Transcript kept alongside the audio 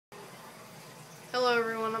Hello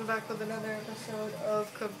everyone, I'm back with another episode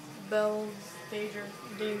of Cabela's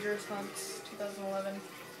Dangerous Hunts 2011.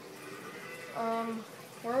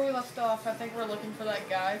 Where we left off, I think we're looking for that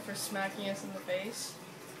guy for smacking us in the face.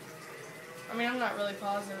 I mean, I'm not really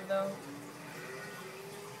positive though.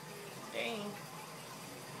 Dang.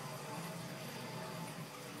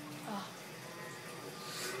 Ah.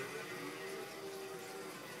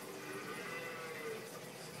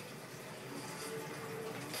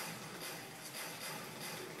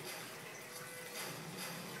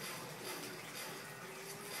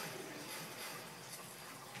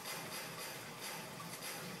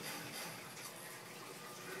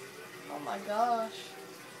 Oh my gosh.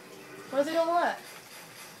 Where are they all at?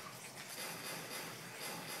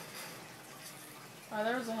 Oh,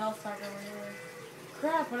 there was a health pack over here.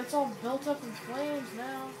 Crap, but it's all built up in flames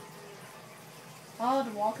now. Oh,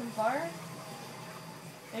 to walk in fire?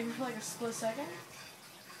 Maybe for like a split second?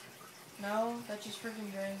 No, that just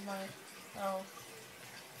freaking drains my... Oh.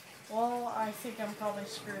 Well, I think I'm probably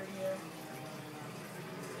screwed here.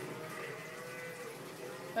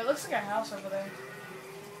 It looks like a house over there.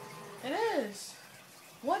 It is!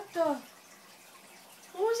 What the... What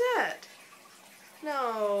was that?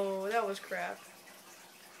 No, that was crap.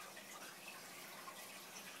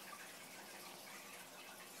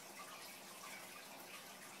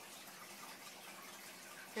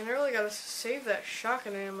 And I really gotta save that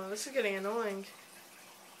shotgun ammo. This is getting annoying.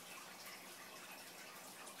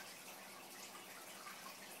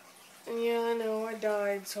 And yeah, I know I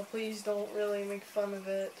died, so please don't really make fun of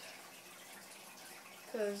it.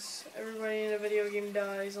 Because everybody in a video game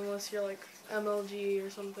dies unless you're like MLG or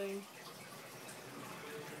something.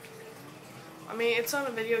 I mean, it's on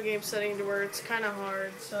a video game setting to where it's kind of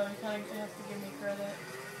hard, so you kind of have to give me credit.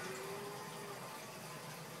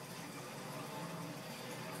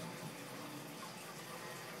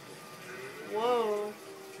 Whoa.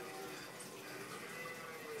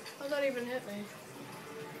 How'd that even hit me?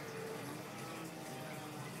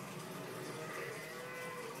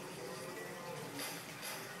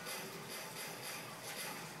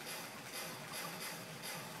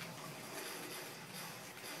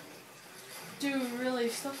 Dude, really,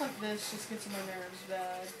 stuff like this just gets on my nerves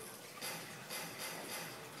bad.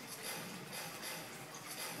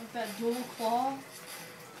 Like that dual claw,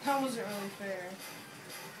 that wasn't really fair.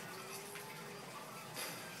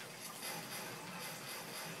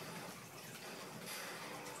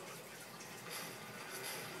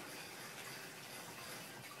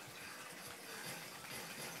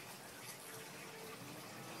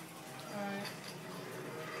 Alright,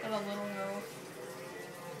 got a little health.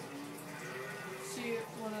 See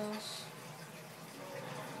what else.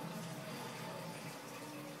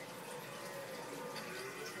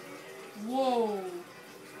 Whoa!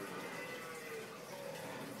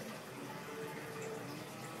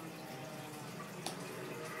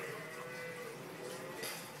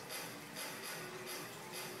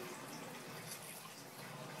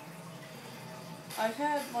 I've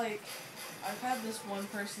had this one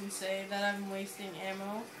person say that I'm wasting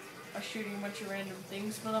ammo by shooting a bunch of random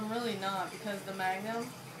things, but I'm really not, because the Magnum,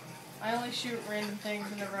 I only shoot random things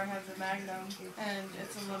whenever I have the Magnum, and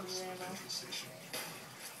it's unlimited ammo.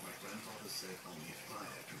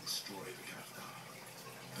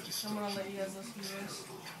 I'm gonna let you guys listen to this.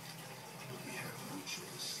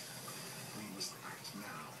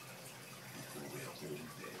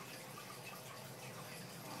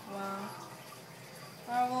 Wow.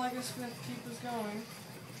 Alright, well, I guess we have to keep this going.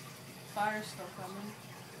 Fire's still coming.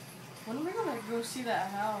 When are we gonna go see that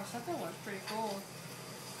house? That thing looks pretty cool.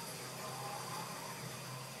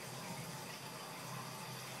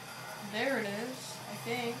 There it is, I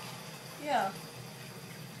think. Yeah.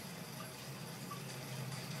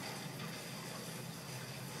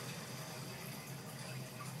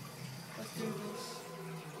 Let's do this.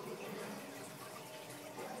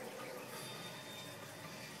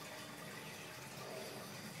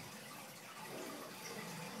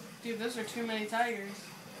 Dude, those are too many tigers.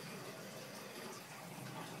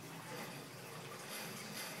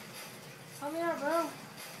 Help me out, bro.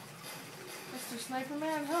 Mr. Sniper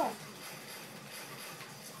Man, help.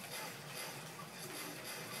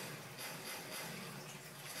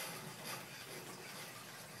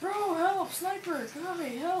 Bro, help! Sniper! Guy,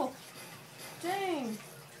 help! Dang!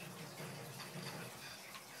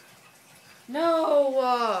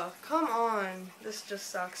 No! Come on. This just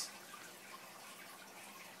sucks.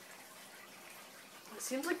 It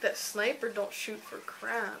seems like that sniper don't shoot for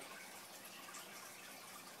crap.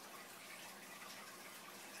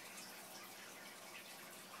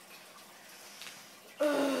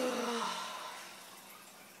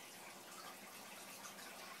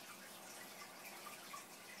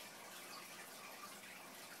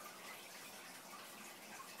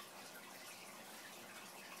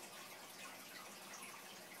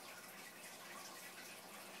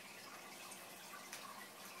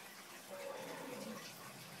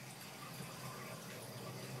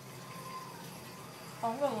 Oh,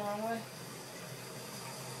 I'm going the wrong way.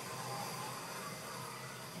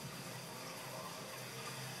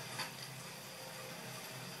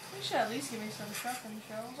 They should at least give me some shotgun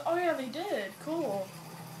shells. Oh yeah, they did. Cool.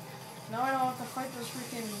 Now I don't have to fight those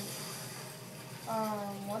freaking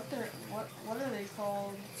what are they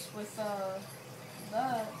called with that?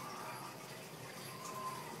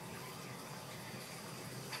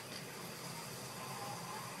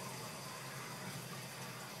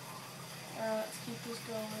 Alright, let's keep this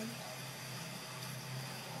going.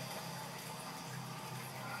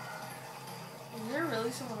 Is there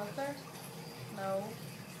really someone up there? No.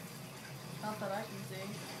 Not that I can see.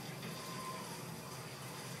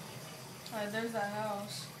 Alright, there's that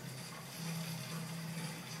house.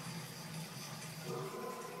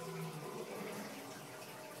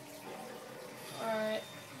 Alright.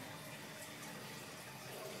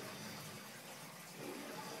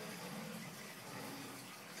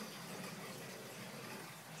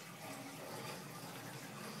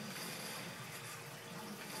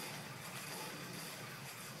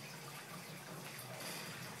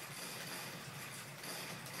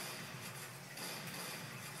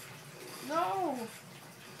 No!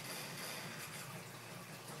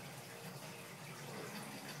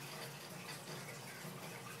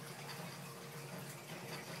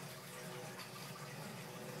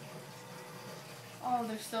 Oh,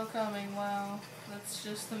 they're still coming. Wow. That's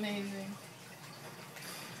just amazing.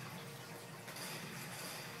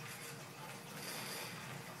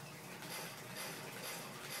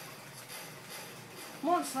 Come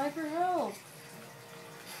on, sniper, help!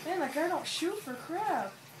 Man, that guy don't shoot for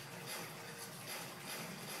crap.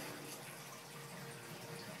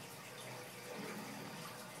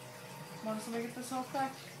 Come on, somebody get this health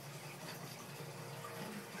back.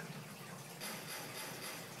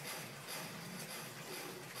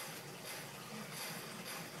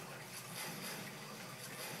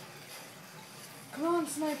 Come on,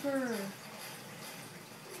 sniper!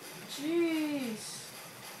 Jeez!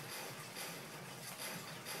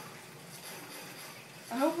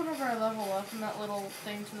 I hope whenever I level up in that little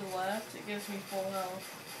thing to the left, it gives me full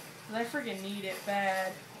health. Because I freaking need it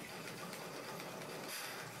bad.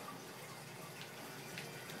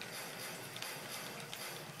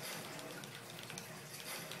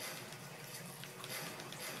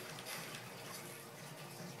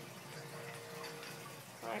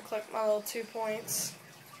 I click my little 2 points.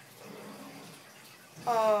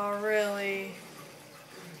 Oh, really?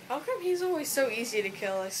 How come he's always so easy to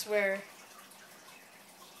kill, I swear.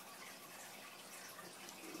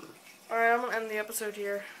 Alright, I'm gonna end the episode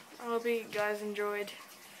here. I hope you guys enjoyed.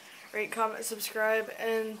 Rate, comment, subscribe,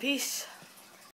 and peace.